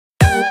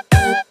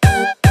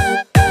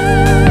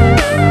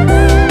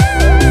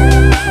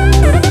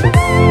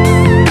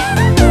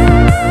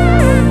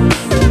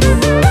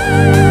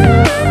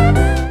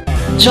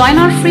Join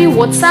our free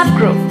WhatsApp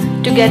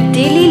group to get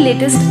daily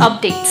latest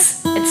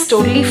updates. It's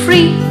totally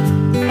free.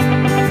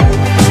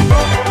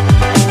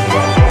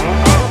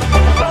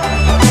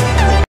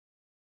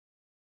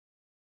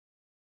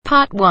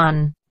 Part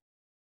 1.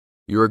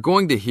 You are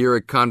going to hear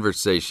a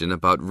conversation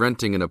about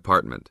renting an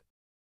apartment.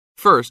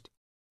 First,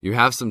 you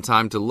have some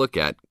time to look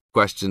at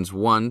questions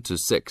 1 to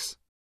 6.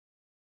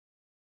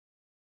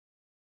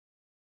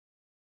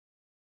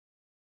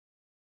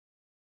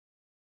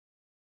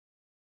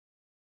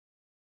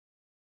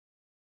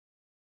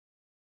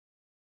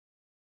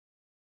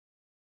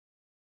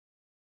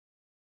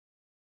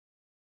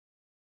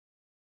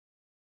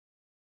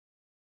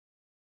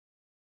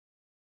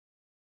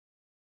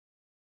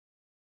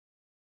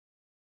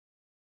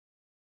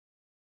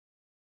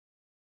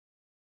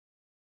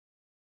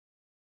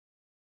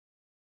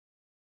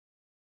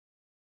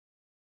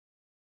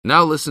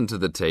 Now listen to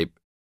the tape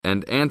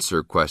and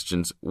answer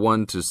questions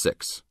 1 to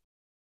 6.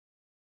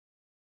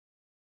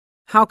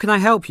 How can I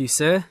help you,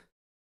 sir?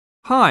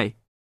 Hi,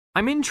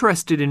 I'm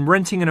interested in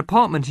renting an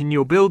apartment in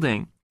your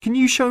building. Can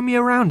you show me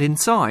around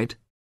inside?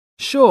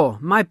 Sure,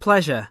 my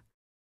pleasure.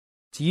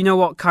 Do you know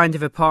what kind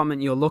of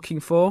apartment you're looking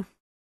for?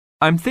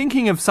 I'm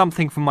thinking of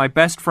something for my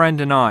best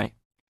friend and I.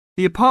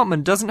 The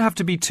apartment doesn't have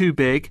to be too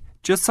big,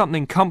 just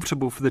something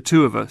comfortable for the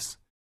two of us.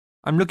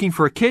 I'm looking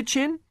for a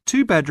kitchen,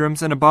 2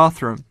 bedrooms and a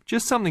bathroom,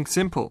 just something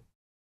simple.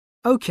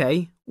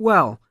 Okay,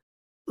 well,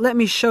 let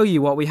me show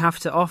you what we have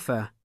to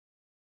offer.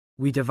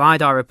 We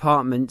divide our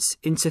apartments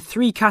into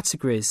 3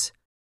 categories.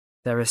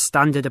 There are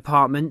standard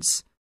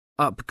apartments,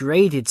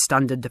 upgraded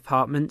standard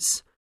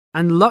apartments,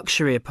 and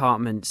luxury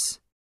apartments.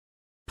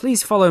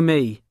 Please follow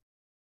me.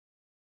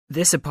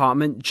 This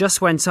apartment just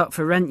went up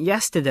for rent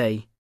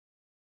yesterday.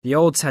 The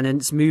old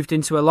tenants moved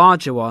into a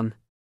larger one.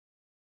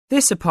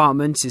 This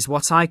apartment is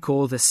what I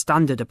call the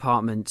standard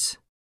apartment.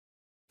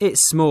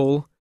 It's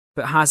small,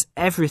 but has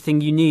everything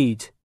you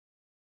need.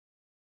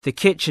 The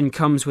kitchen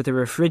comes with a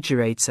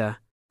refrigerator,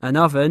 an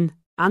oven,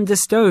 and a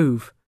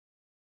stove.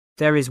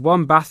 There is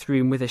 1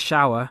 bathroom with a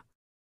shower,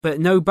 but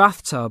no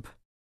bathtub.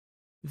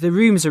 The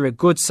rooms are a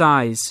good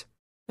size,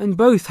 and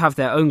both have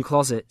their own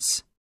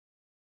closets.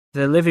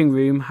 The living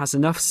room has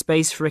enough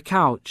space for a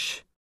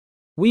couch.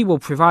 We will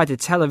provide a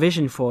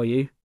television for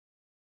you.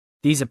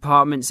 These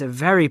apartments are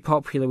very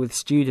popular with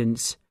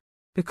students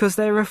because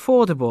they are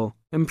affordable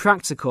and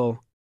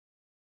practical.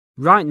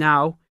 Right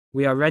now,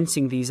 we are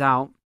renting these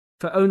out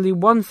for only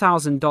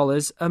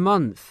 $1,000 a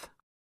month.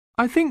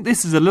 I think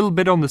this is a little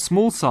bit on the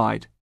small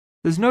side.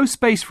 There's no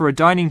space for a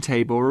dining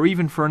table or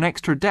even for an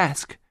extra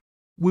desk.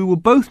 We will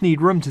both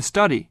need room to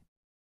study.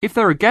 If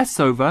there are guests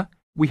over,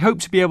 we hope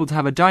to be able to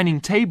have a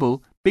dining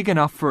table big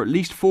enough for at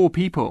least 4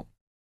 people.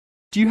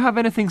 Do you have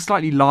anything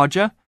slightly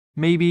larger?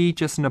 Maybe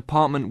just an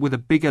apartment with a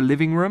bigger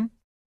living room?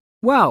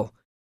 Well,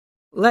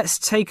 let's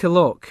take a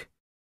look.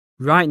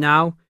 Right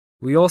now,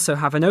 we also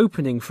have an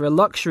opening for a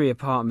luxury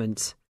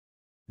apartment.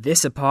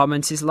 This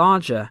apartment is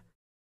larger.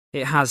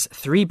 It has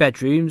 3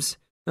 bedrooms,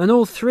 and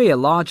all 3 are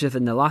larger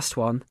than the last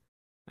one.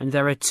 And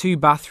there are 2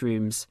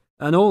 bathrooms,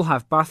 and all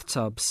have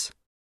bathtubs.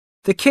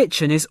 The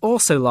kitchen is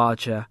also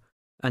larger,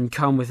 and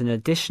come with an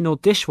additional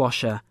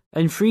dishwasher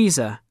and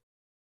freezer.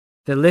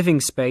 The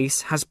living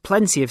space has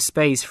plenty of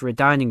space for a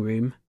dining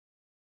room.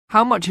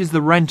 How much is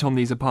the rent on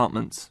these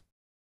apartments?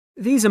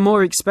 These are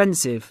more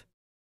expensive,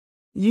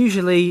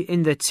 usually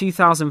in the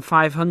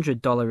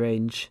 $2,500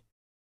 range.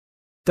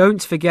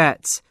 Don't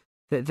forget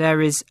that there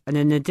is an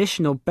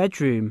additional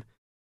bedroom,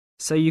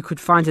 so you could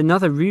find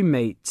another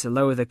roommate to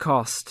lower the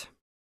cost.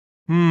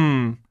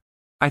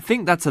 I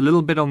think that's a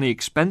little bit on the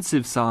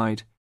expensive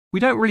side. We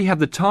don't really have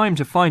the time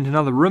to find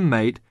another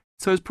roommate,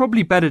 so it's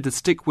probably better to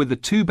stick with the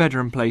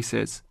 2-bedroom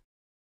places.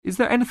 Is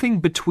there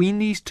anything between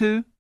these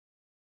 2?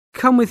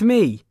 Come with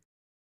me.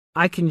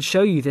 I can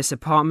show you this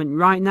apartment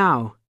right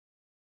now.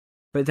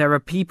 But there are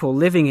people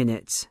living in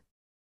it.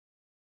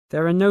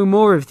 There are no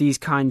more of these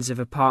kinds of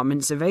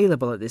apartments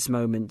available at this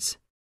moment.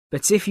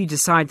 But if you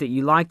decide that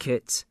you like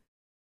it,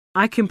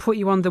 I can put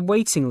you on the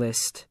waiting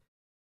list.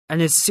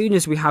 And as soon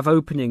as we have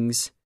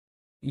openings,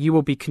 you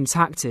will be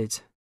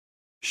contacted.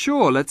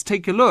 Sure, let's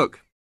take a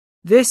look.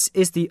 This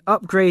is the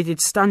upgraded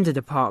standard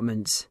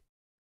apartment.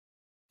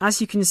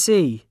 As you can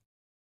see,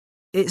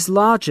 it's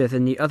larger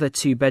than the other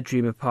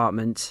 2-bedroom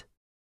apartment.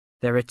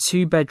 There are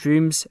 2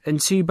 bedrooms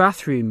and 2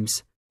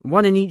 bathrooms,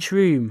 1 in each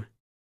room.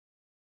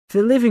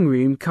 The living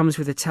room comes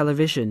with a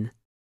television,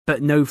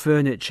 but no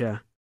furniture.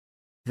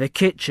 The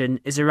kitchen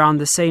is around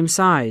the same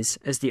size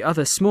as the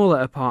other smaller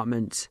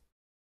apartment.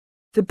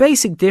 The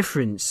basic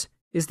difference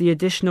is the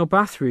additional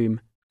bathroom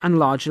and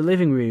larger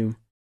living room.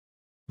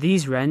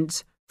 These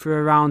rent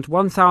for around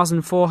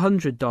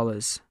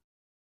 $1,400.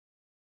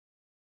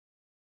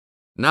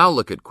 Now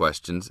look at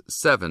questions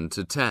 7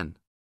 to 10.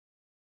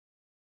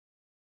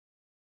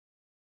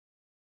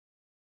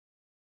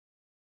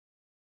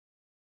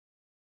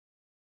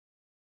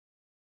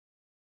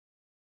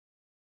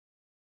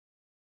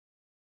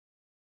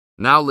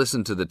 Now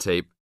listen to the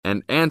tape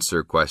and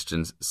answer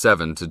questions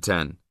 7 to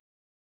 10.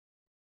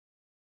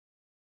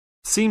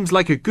 Seems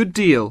like a good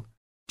deal.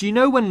 Do you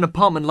know when an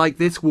apartment like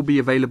this will be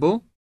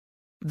available?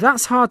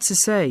 That's hard to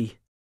say.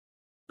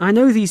 I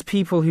know these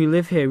people who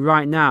live here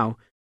right now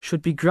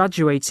should be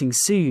graduating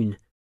soon,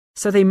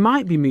 so they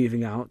might be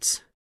moving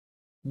out.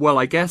 Well,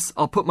 I guess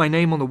I'll put my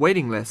name on the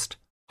waiting list.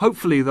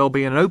 Hopefully there'll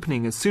be an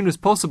opening as soon as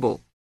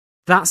possible.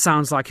 That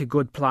sounds like a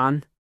good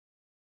plan.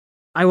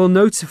 I will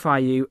notify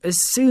you as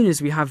soon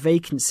as we have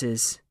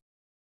vacancies.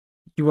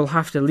 You will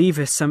have to leave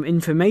us some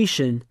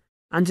information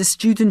and a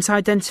student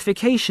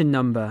identification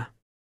number.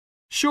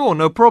 Sure,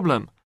 no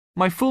problem.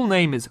 My full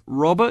name is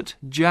Robert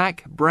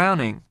Jack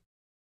Browning.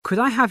 Could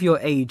I have your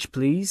age,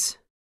 please?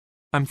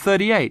 I'm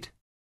 38.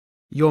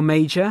 Your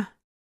major?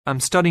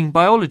 I'm studying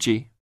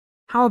biology.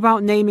 How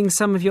about naming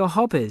some of your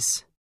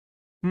hobbies?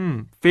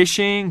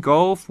 Fishing,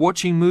 golf,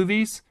 watching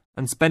movies,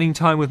 and spending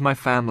time with my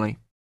family.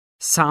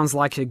 Sounds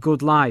like a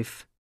good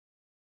life.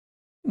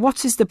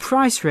 What is the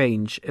price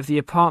range of the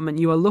apartment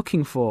you are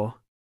looking for?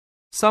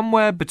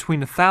 Somewhere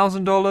between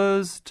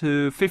 $1,000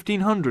 to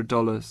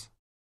 $1,500.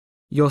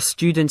 Your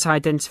student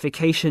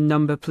identification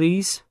number,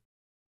 please?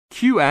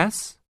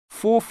 QS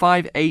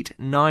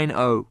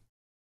 45890.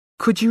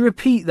 Could you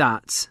repeat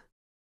that?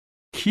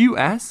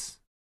 QS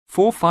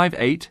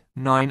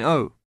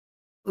 45890.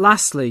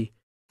 Lastly,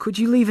 could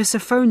you leave us a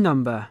phone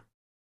number?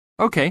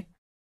 Okay,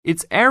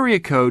 it's area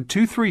code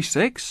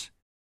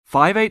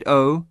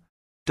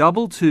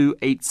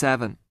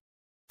 236-580-2287.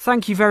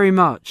 Thank you very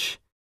much.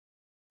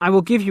 I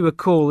will give you a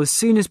call as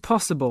soon as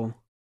possible.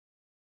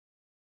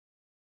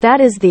 That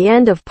is the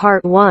end of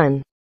part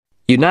 1.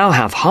 You now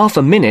have half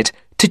a minute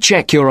to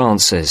check your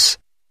answers.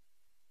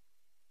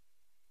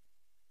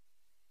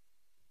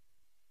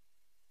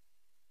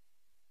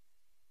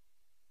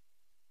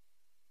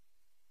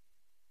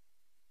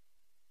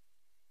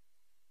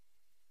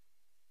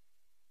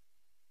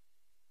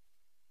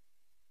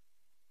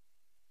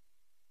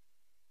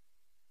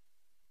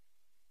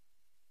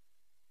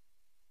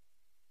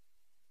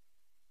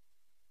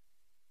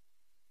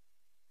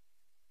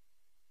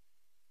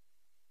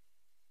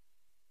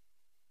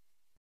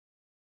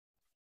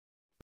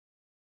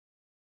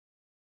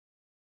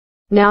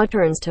 Now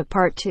turns to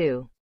part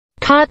 2.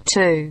 Part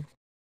 2.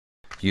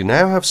 You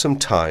now have some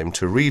time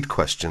to read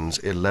questions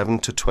 11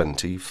 to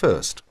 20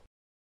 first.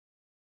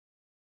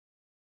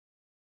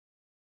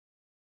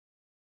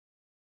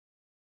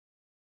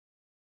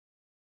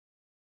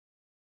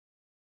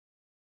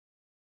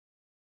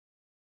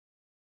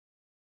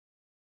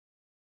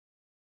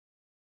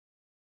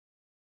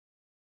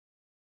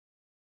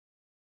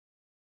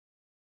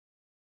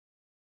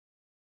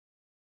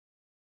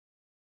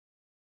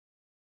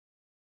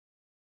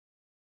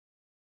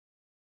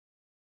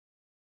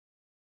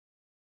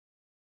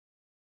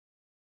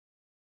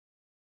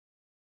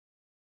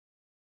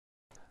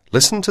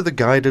 Listen to the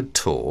guided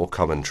tour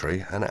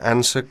commentary and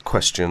answer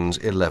questions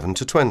 11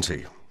 to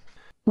 20.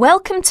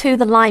 Welcome to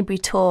the library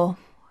tour.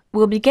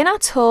 We'll begin our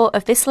tour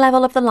of this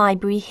level of the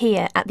library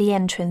here at the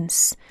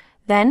entrance.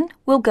 Then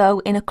we'll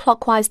go in a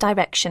clockwise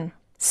direction.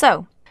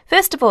 So,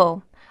 first of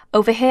all,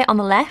 over here on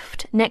the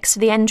left, next to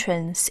the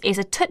entrance, is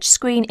a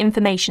touchscreen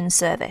information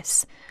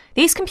service.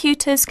 These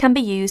computers can be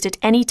used at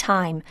any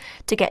time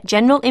to get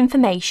general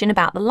information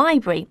about the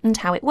library and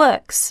how it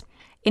works.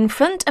 In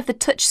front of the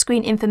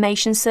touchscreen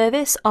information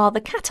service are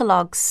the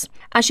catalogues.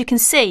 As you can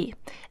see,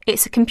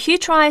 it's a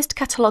computerised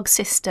catalogue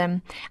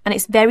system and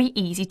it's very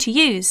easy to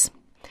use.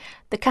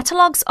 The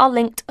catalogues are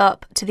linked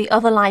up to the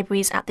other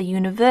libraries at the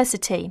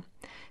university,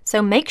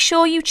 so make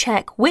sure you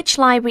check which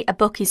library a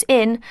book is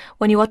in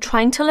when you are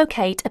trying to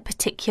locate a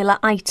particular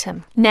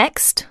item.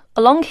 Next,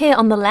 along here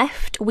on the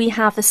left, we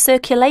have the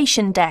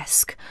circulation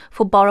desk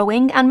for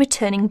borrowing and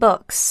returning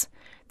books.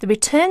 The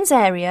returns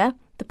area,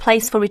 the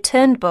place for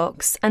returned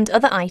books and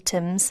other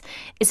items,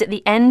 is at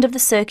the end of the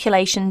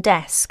circulation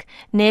desk,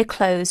 near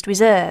closed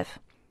reserve.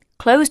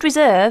 Closed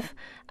reserve,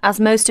 as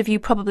most of you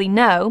probably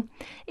know,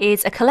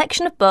 is a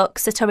collection of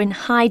books that are in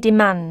high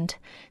demand,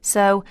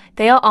 so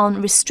they are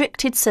on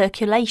restricted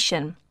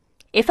circulation.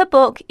 If a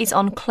book is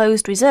on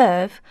closed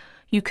reserve,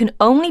 you can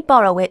only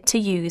borrow it to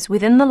use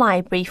within the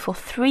library for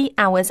 3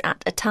 hours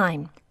at a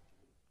time.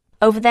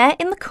 Over there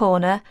in the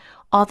corner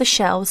are the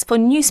shelves for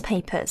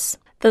newspapers.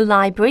 The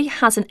library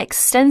has an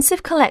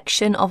extensive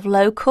collection of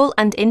local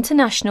and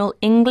international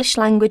English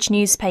language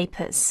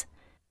newspapers.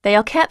 They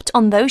are kept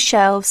on those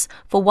shelves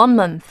for 1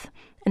 month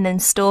and then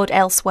stored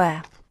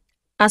elsewhere.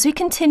 As we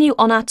continue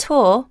on our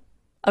tour,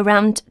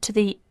 around to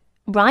the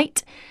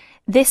right,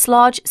 this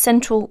large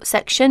central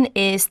section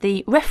is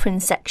the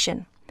reference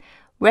section.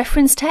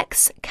 Reference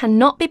texts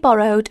cannot be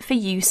borrowed for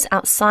use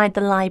outside the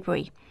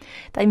library.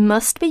 They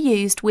must be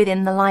used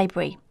within the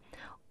library.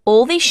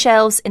 All these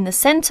shelves in the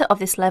centre of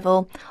this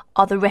level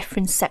are the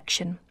reference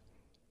section.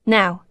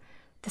 Now,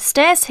 the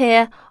stairs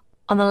here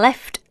on the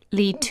left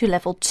lead to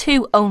level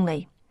 2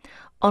 only.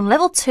 On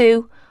level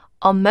 2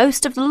 are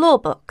most of the law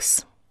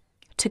books.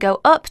 To go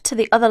up to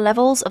the other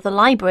levels of the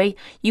library,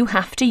 you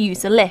have to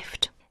use a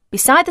lift.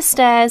 Beside the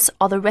stairs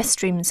are the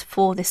restrooms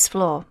for this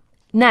floor.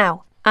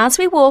 Now, as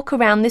we walk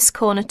around this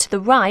corner to the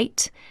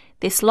right,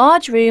 This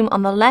large room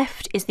on the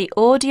left is the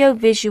Audio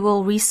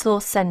Visual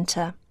Resource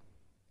Centre.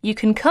 You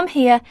can come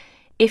here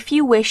if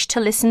you wish to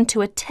listen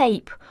to a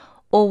tape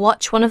or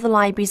watch one of the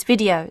library's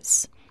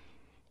videos.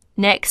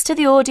 Next to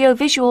the Audio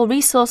Visual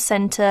Resource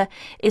Centre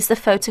is the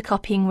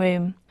photocopying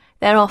room.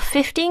 There are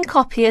 15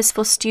 copiers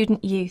for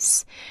student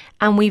use,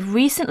 and we've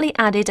recently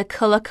added a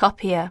colour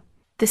copier.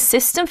 The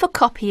system for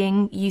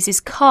copying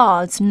uses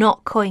cards,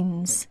 not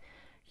coins.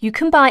 You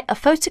can buy a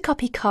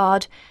photocopy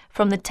card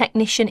from the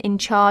technician in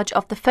charge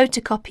of the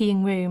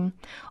photocopying room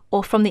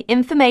or from the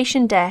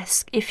information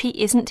desk if he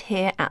isn't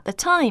here at the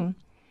time.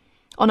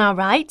 On our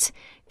right,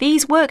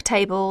 these work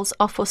tables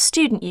are for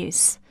student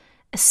use,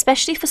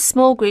 especially for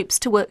small groups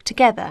to work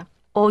together,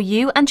 or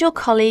you and your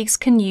colleagues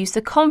can use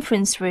the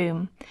conference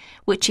room,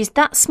 which is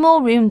that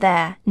small room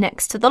there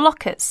next to the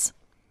lockers.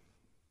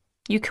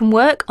 You can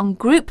work on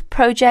group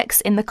projects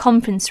in the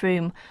conference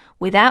room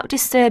without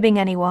disturbing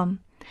anyone,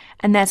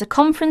 and there's a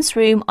conference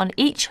room on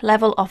each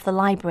level of the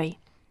library.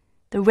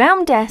 The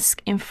round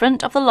desk in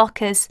front of the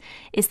lockers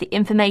is the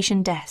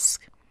information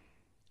desk.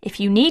 If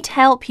you need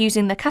help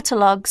using the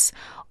catalogues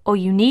or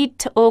you need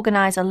to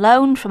organise a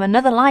loan from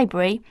another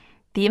library,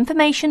 the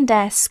information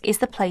desk is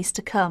the place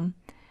to come.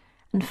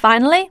 And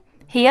finally,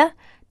 here,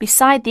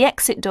 beside the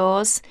exit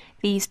doors,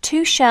 these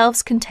two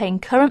shelves contain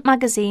current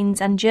magazines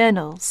and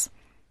journals.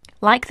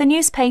 Like the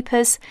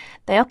newspapers,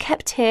 they are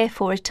kept here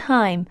for a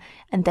time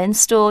and then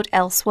stored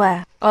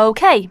elsewhere.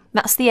 OK,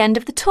 that's the end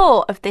of the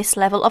tour of this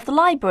level of the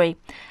library.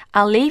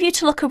 I'll leave you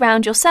to look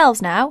around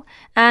yourselves now,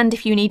 and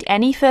if you need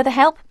any further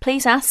help,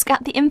 please ask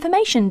at the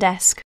information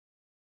desk.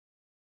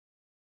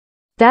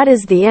 That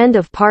is the end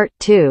of part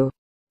 2.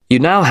 You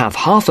now have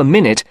half a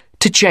minute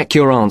to check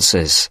your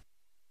answers.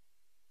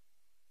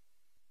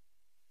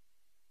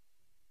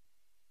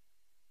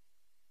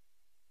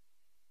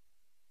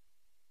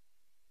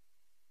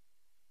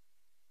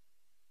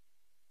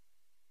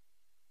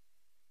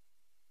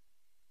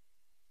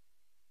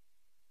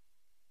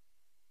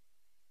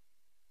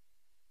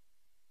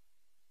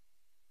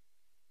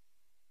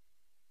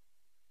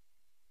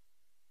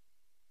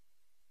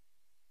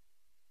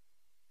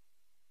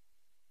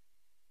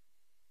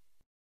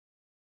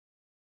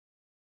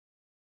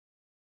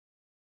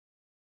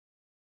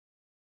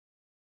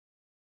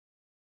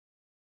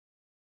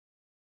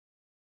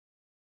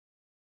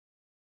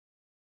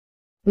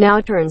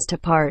 Now turns to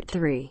part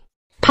 3.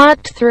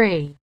 Part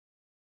 3.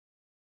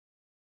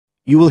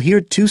 You will hear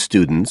two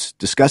students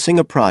discussing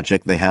a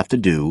project they have to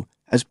do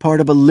as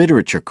part of a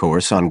literature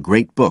course on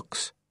great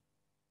books.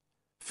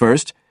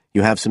 First,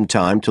 you have some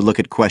time to look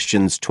at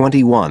questions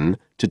 21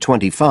 to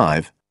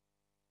 25.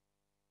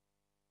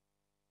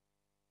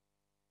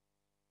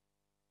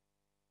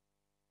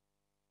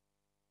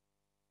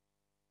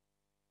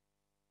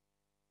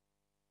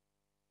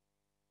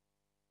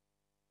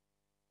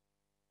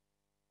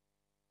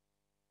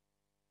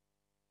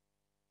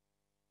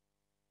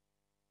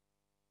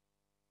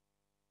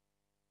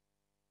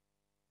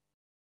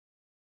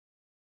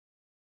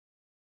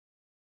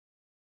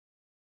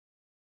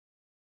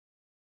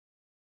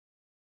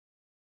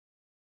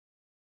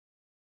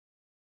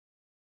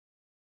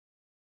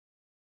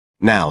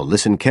 Now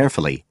listen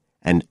carefully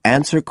and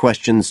answer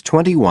questions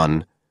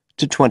 21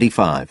 to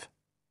 25.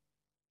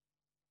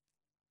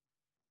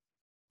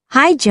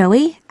 Hi,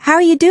 Joey. How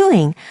are you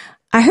doing?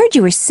 I heard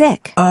you were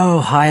sick.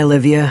 Oh, hi,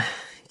 Olivia.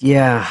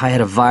 Yeah, I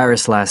had a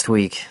virus last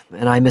week,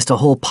 and I missed a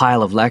whole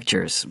pile of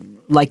lectures,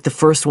 like the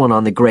first one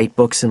on the great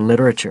books in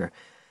literature,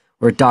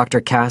 where Dr.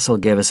 Castle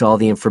gave us all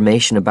the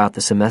information about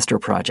the semester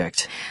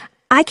project.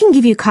 I can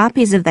give you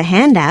copies of the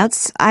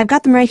handouts. I've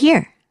got them right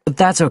here.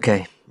 That's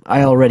okay.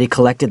 I already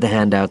collected the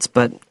handouts,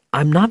 but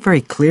I'm not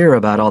very clear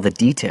about all the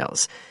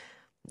details.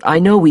 I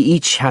know we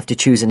each have to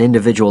choose an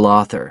individual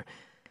author.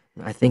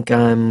 I think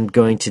I'm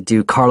going to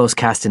do Carlos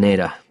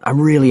Castaneda.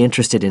 I'm really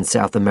interested in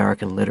South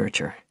American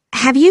literature.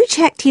 Have you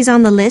checked he's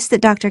on the list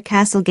that Dr.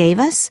 Castle gave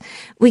us?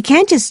 We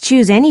can't just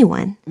choose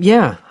anyone.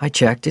 Yeah, I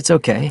checked. It's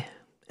okay.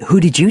 Who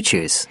did you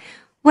choose?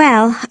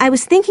 Well, I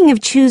was thinking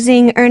of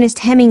choosing Ernest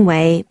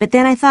Hemingway, but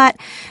then I thought,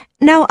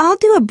 no, I'll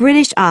do a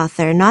British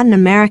author, not an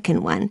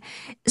American one.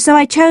 So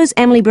I chose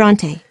Emily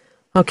Bronte.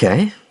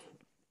 Okay.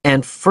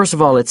 And first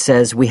of all, it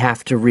says we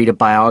have to read a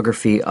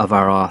biography of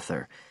our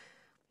author.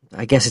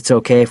 I guess it's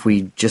okay if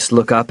we just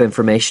look up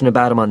information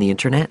about him on the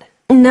internet?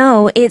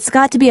 No, it's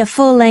got to be a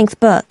full-length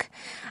book.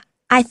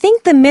 I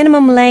think the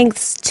minimum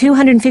length's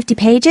 250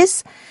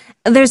 pages.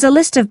 There's a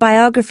list of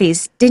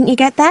biographies. Didn't you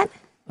get that?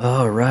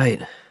 Oh,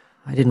 right.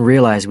 I didn't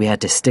realize we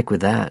had to stick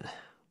with that.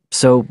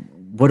 So,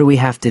 what do we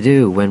have to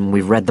do when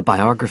we've read the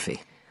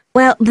biography?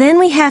 Well, then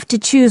we have to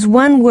choose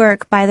one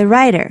work by the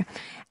writer.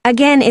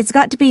 Again, it's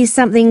got to be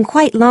something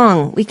quite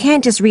long. We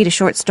can't just read a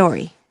short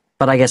story.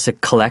 But I guess a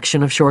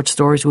collection of short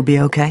stories would be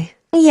okay?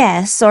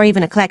 Yes, or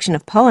even a collection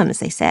of poems,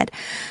 they said.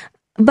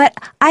 But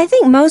I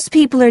think most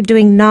people are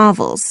doing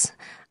novels.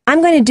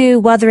 I'm going to do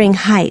Wuthering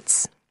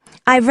Heights.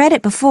 I've read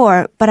it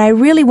before, but I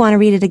really want to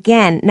read it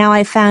again now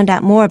I've found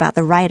out more about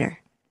the writer.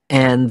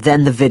 And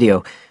then the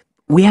video.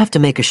 We have to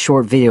make a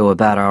short video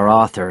about our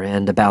author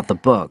and about the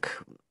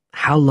book.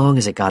 How long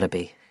has it gotta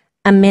be?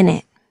 A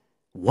minute.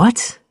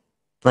 What?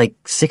 Like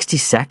 60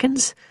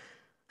 seconds?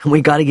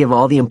 We gotta give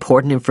all the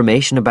important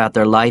information about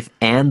their life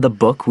and the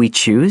book we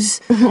choose?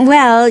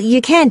 Well,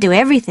 you can't do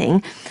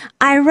everything.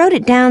 I wrote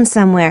it down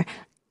somewhere.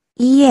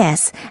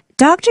 Yes,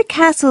 Dr.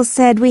 Castle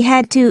said we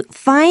had to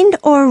find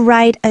or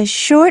write a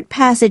short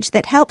passage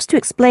that helps to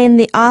explain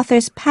the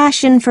author's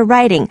passion for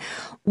writing,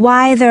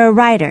 why they're a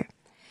writer.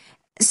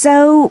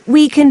 So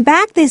we can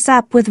back this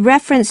up with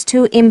reference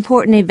to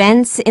important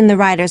events in the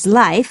writer's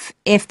life,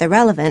 if they're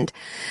relevant.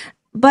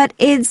 But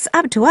it's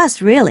up to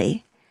us,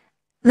 really.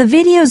 The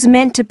video's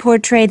meant to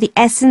portray the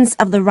essence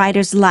of the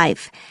writer's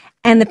life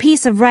and the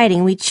piece of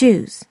writing we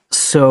choose.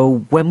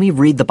 So when we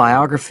read the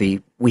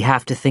biography, we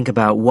have to think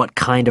about what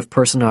kind of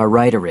person our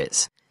writer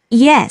is.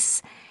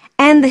 Yes,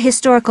 and the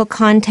historical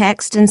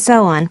context and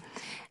so on.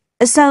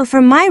 So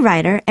for my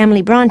writer,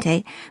 Emily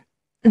Bronte,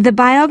 the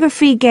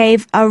biography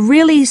gave a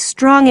really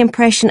strong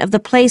impression of the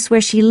place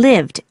where she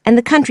lived and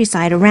the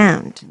countryside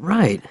around.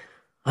 Right.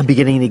 I'm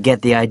beginning to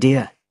get the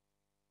idea.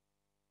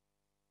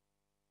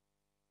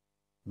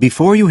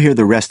 Before you hear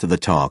the rest of the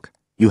talk,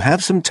 you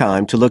have some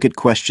time to look at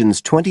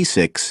questions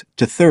 26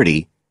 to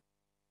 30.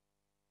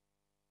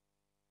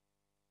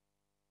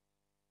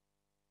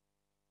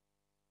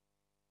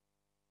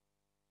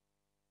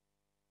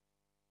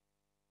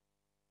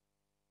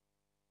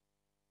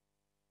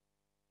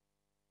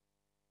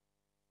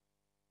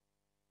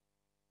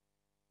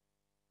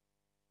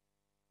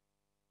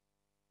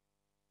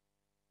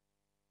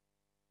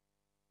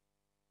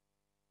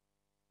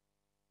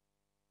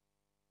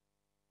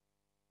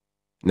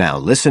 Now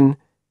listen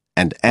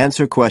and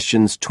answer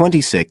questions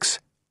 26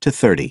 to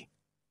 30.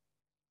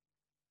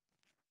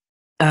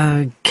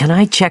 Can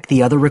I check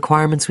the other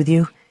requirements with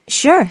you?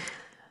 Sure.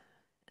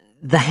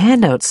 The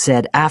handout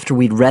said after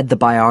we'd read the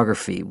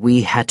biography,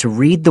 we had to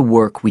read the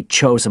work we'd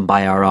chosen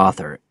by our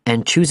author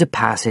and choose a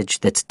passage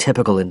that's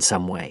typical in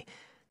some way,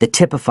 that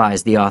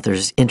typifies the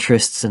author's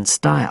interests and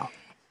style.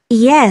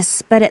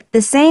 Yes, but at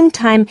the same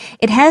time,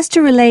 it has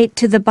to relate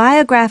to the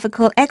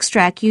biographical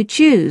extract you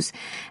choose.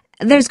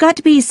 There's got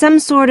to be some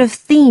sort of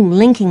theme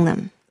linking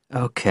them.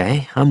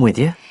 Okay, I'm with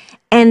you.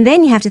 And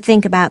then you have to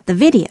think about the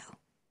video.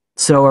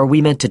 So are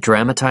we meant to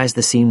dramatize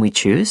the scene we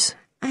choose?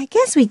 I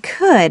guess we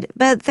could,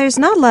 but there's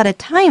not a lot of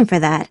time for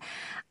that.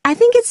 I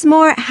think it's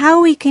more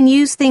how we can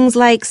use things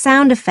like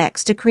sound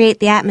effects to create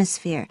the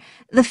atmosphere,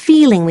 the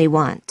feeling we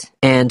want.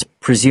 And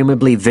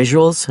presumably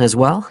visuals as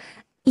well?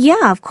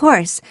 Yeah, of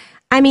course.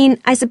 I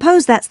mean, I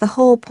suppose that's the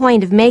whole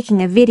point of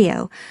making a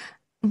video.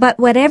 But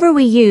whatever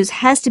we use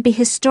has to be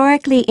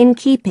historically in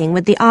keeping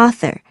with the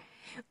author.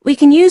 We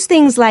can use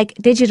things like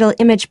digital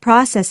image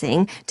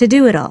processing to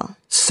do it all.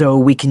 So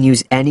we can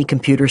use any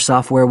computer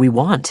software we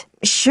want?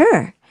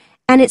 Sure.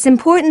 And it's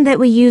important that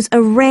we use a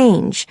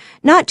range,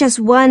 not just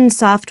one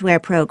software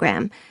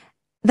program.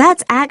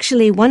 That's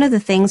actually one of the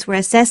things we're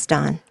assessed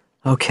on.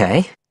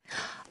 Okay.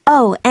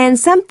 Oh, and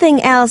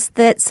something else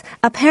that's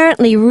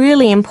apparently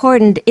really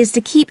important is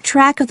to keep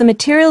track of the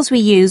materials we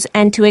use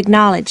and to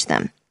acknowledge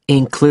them.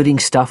 Including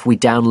stuff we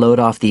download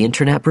off the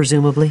internet,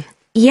 presumably?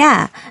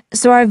 Yeah,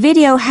 so our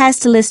video has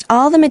to list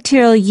all the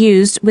material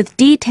used with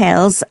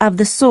details of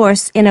the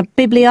source in a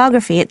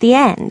bibliography at the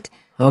end.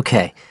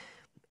 Okay.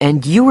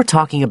 And you were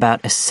talking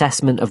about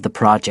assessment of the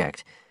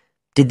project.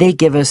 Did they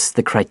give us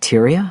the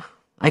criteria?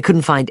 I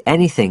couldn't find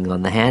anything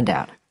on the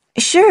handout.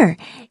 Sure.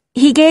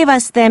 He gave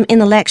us them in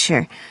the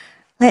lecture.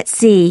 Let's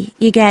see,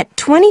 you get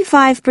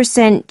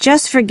 25%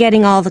 just for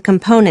getting all the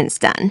components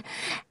done.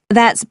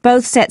 That's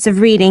both sets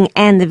of reading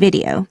and the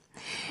video.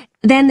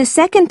 Then the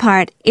second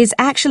part is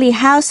actually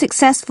how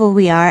successful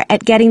we are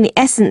at getting the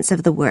essence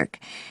of the work.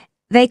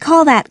 They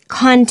call that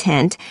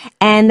content,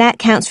 and that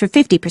counts for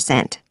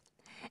 50%.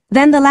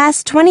 Then the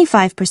last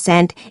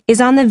 25%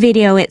 is on the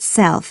video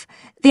itself,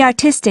 the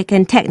artistic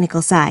and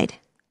technical side.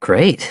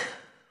 Great.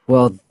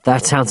 Well,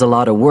 that sounds a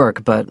lot of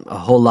work, but a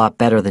whole lot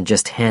better than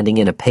just handing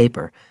in a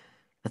paper.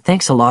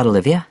 Thanks a lot,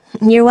 Olivia.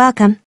 You're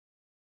welcome.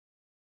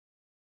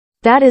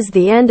 That is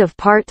the end of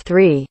part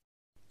 3.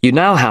 You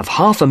now have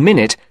half a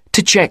minute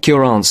to check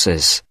your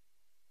answers.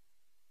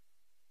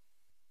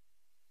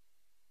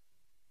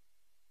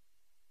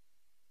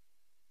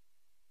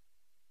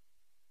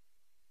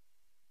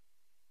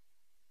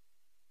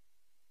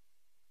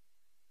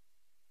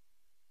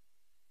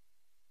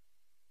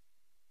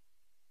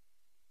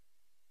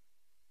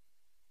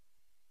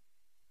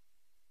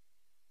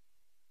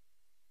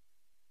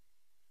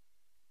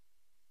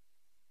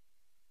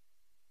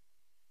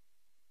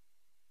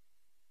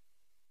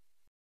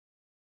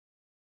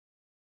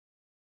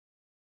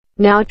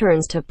 Now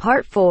turns to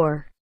part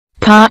 4.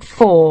 Part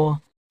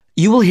 4.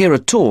 You will hear a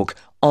talk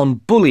on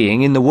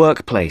bullying in the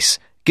workplace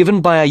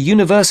given by a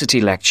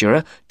university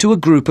lecturer to a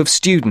group of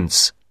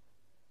students.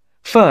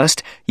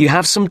 First, you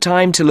have some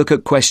time to look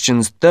at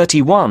questions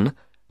 31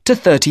 to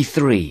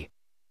 33.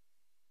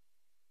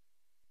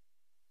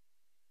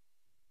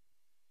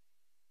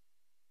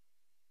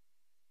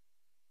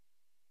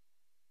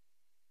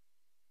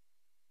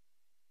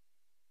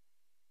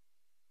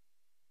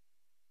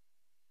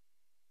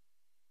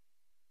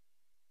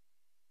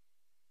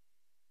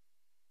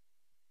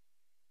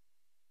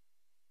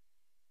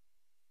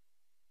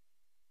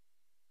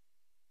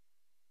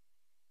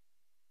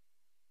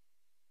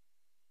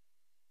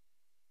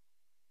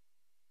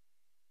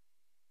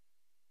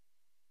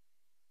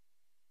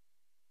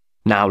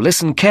 Now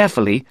listen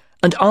carefully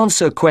and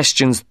answer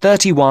questions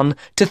 31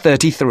 to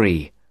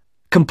 33.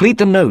 Complete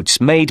the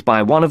notes made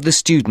by one of the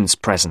students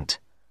present.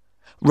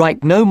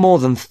 Write no more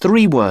than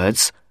 3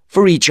 words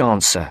for each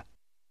answer.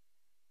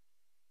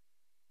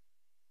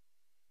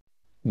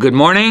 Good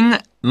morning.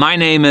 My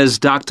name is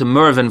Dr.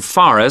 Mervyn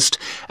Forrest,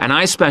 and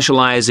I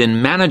specialize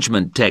in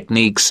management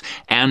techniques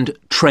and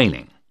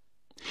training.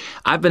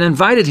 I've been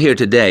invited here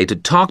today to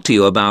talk to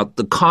you about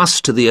the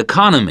cost to the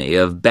economy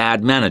of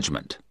bad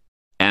management.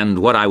 And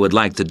what I would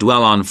like to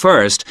dwell on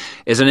first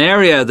is an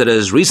area that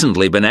has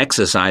recently been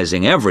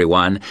exercising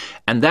everyone,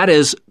 and that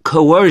is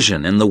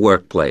coercion in the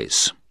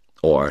workplace,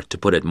 or, to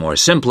put it more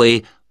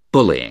simply,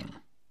 bullying.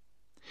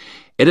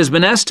 It has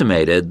been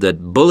estimated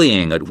that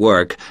bullying at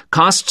work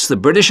costs the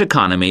British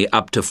economy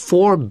up to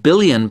 £4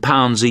 billion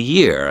a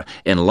year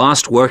in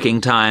lost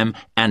working time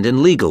and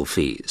in legal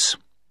fees.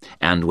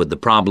 And with the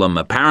problem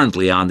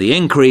apparently on the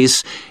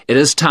increase, it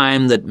is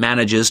time that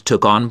managers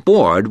took on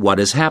board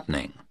what is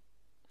happening.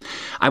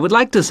 I would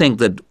like to think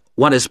that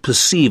what is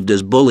perceived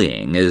as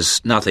bullying is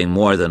nothing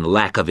more than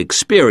lack of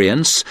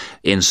experience,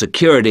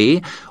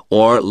 insecurity,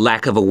 or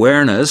lack of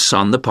awareness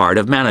on the part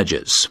of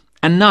managers,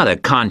 and not a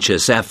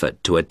conscious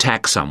effort to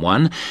attack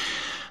someone.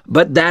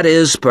 But that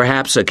is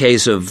perhaps a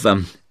case of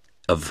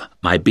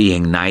my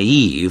being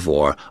naive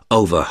or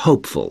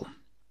over-hopeful.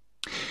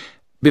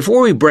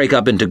 Before we break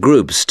up into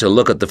groups to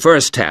look at the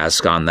first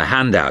task on the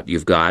handout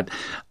you've got,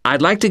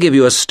 I'd like to give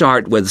you a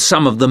start with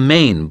some of the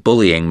main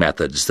bullying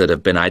methods that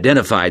have been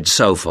identified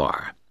so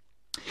far.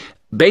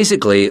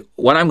 Basically,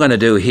 what I'm going to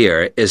do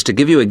here is to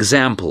give you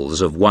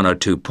examples of 1 or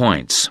 2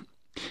 points.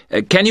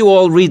 Can you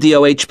all read the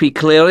OHP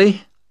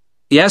clearly?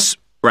 Yes?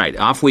 Right,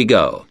 off we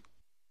go.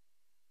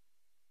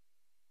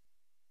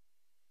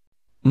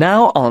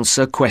 Now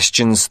answer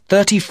questions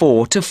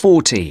 34 to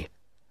 40.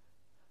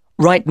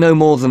 Write no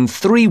more than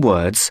 3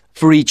 words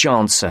for each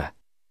answer.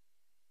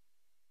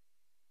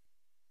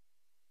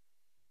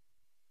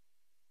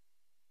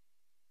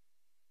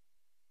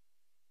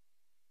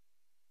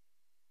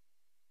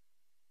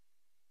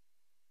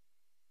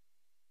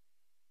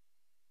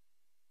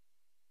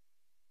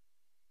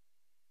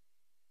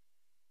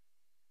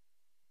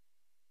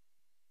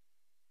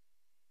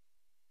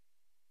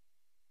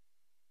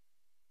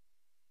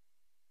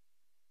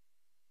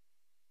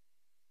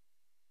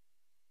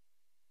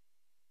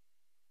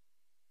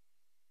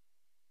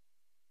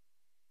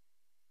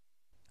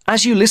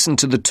 As you listen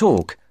to the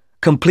talk,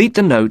 complete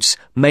the notes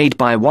made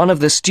by one of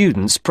the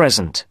students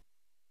present.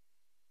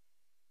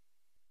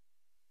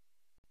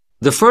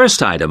 The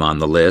first item on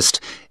the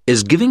list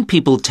is giving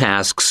people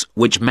tasks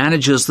which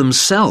managers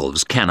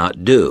themselves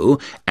cannot do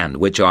and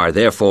which are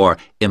therefore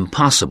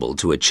impossible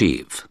to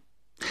achieve.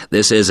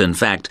 This is, in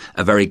fact,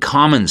 a very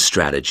common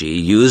strategy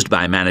used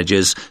by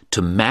managers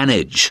to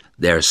manage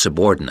their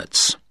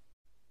subordinates.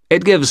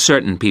 It gives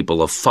certain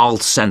people a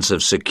false sense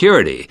of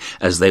security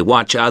as they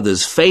watch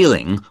others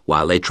failing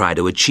while they try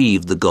to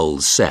achieve the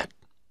goals set.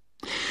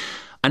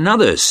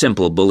 Another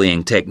simple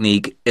bullying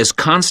technique is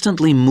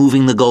constantly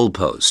moving the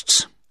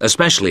goalposts,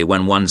 especially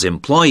when one's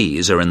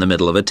employees are in the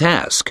middle of a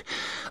task.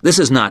 This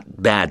is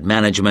not bad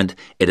management,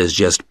 it is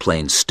just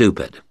plain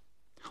stupid.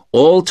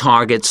 All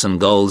targets and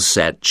goals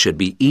set should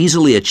be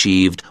easily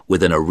achieved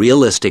within a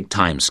realistic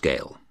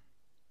timescale.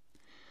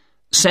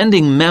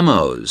 Sending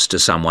memos to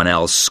someone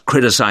else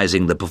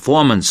criticizing the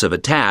performance of a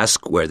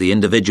task where the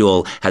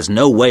individual has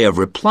no way of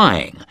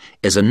replying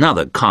is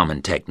another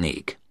common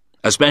technique,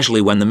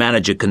 especially when the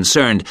manager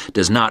concerned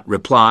does not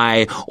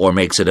reply or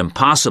makes it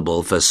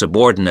impossible for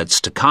subordinates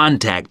to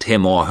contact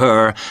him or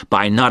her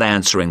by not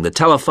answering the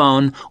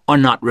telephone or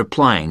not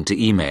replying to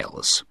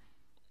emails.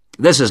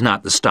 This is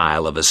not the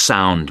style of a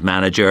sound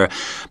manager,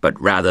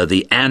 but rather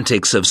the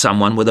antics of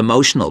someone with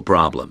emotional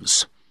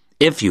problems.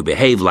 If you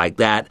behave like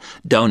that,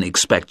 don't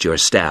expect your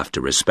staff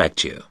to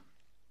respect you.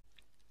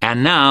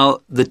 And now,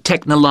 the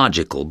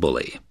technological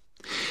bully.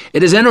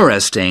 It is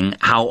interesting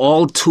how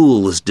all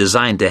tools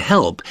designed to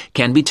help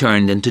can be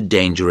turned into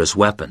dangerous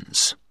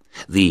weapons.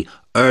 The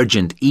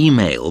urgent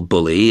email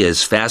bully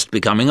is fast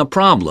becoming a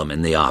problem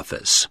in the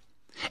office.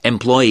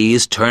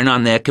 Employees turn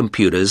on their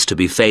computers to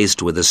be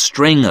faced with a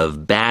string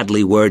of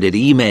badly worded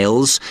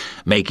emails,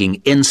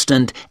 making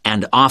instant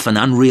and often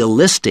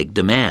unrealistic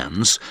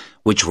demands,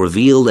 which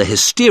reveal the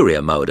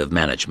hysteria mode of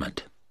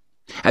management.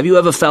 Have you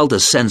ever felt a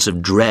sense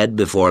of dread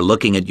before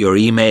looking at your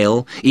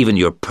email, even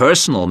your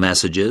personal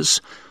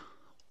messages?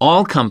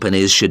 All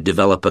companies should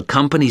develop a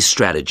company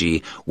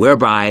strategy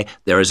whereby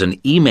there is an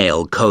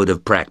email code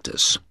of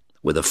practice,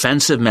 with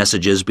offensive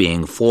messages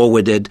being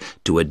forwarded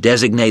to a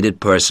designated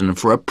person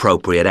for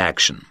appropriate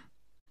action.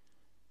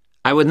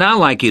 I would now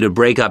like you to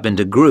break up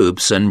into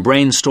groups and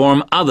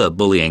brainstorm other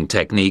bullying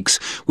techniques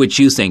which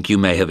you think you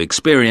may have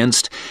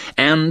experienced,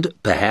 and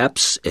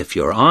perhaps, if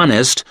you're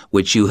honest,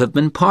 which you have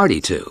been party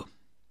to.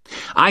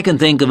 I can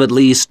think of at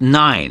least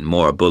 9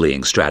 more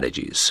bullying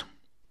strategies.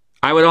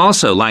 I would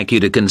also like you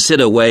to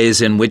consider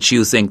ways in which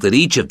you think that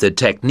each of the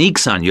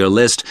techniques on your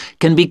list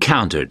can be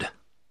countered.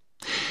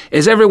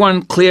 Is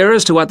everyone clear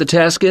as to what the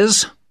task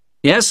is?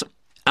 Yes?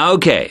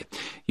 Okay,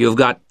 you've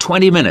got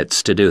 20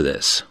 minutes to do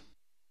this.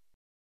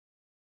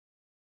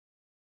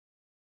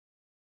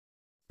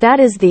 That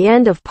is the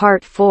end of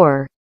part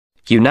 4.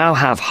 You now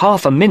have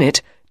half a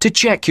minute to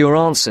check your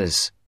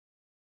answers.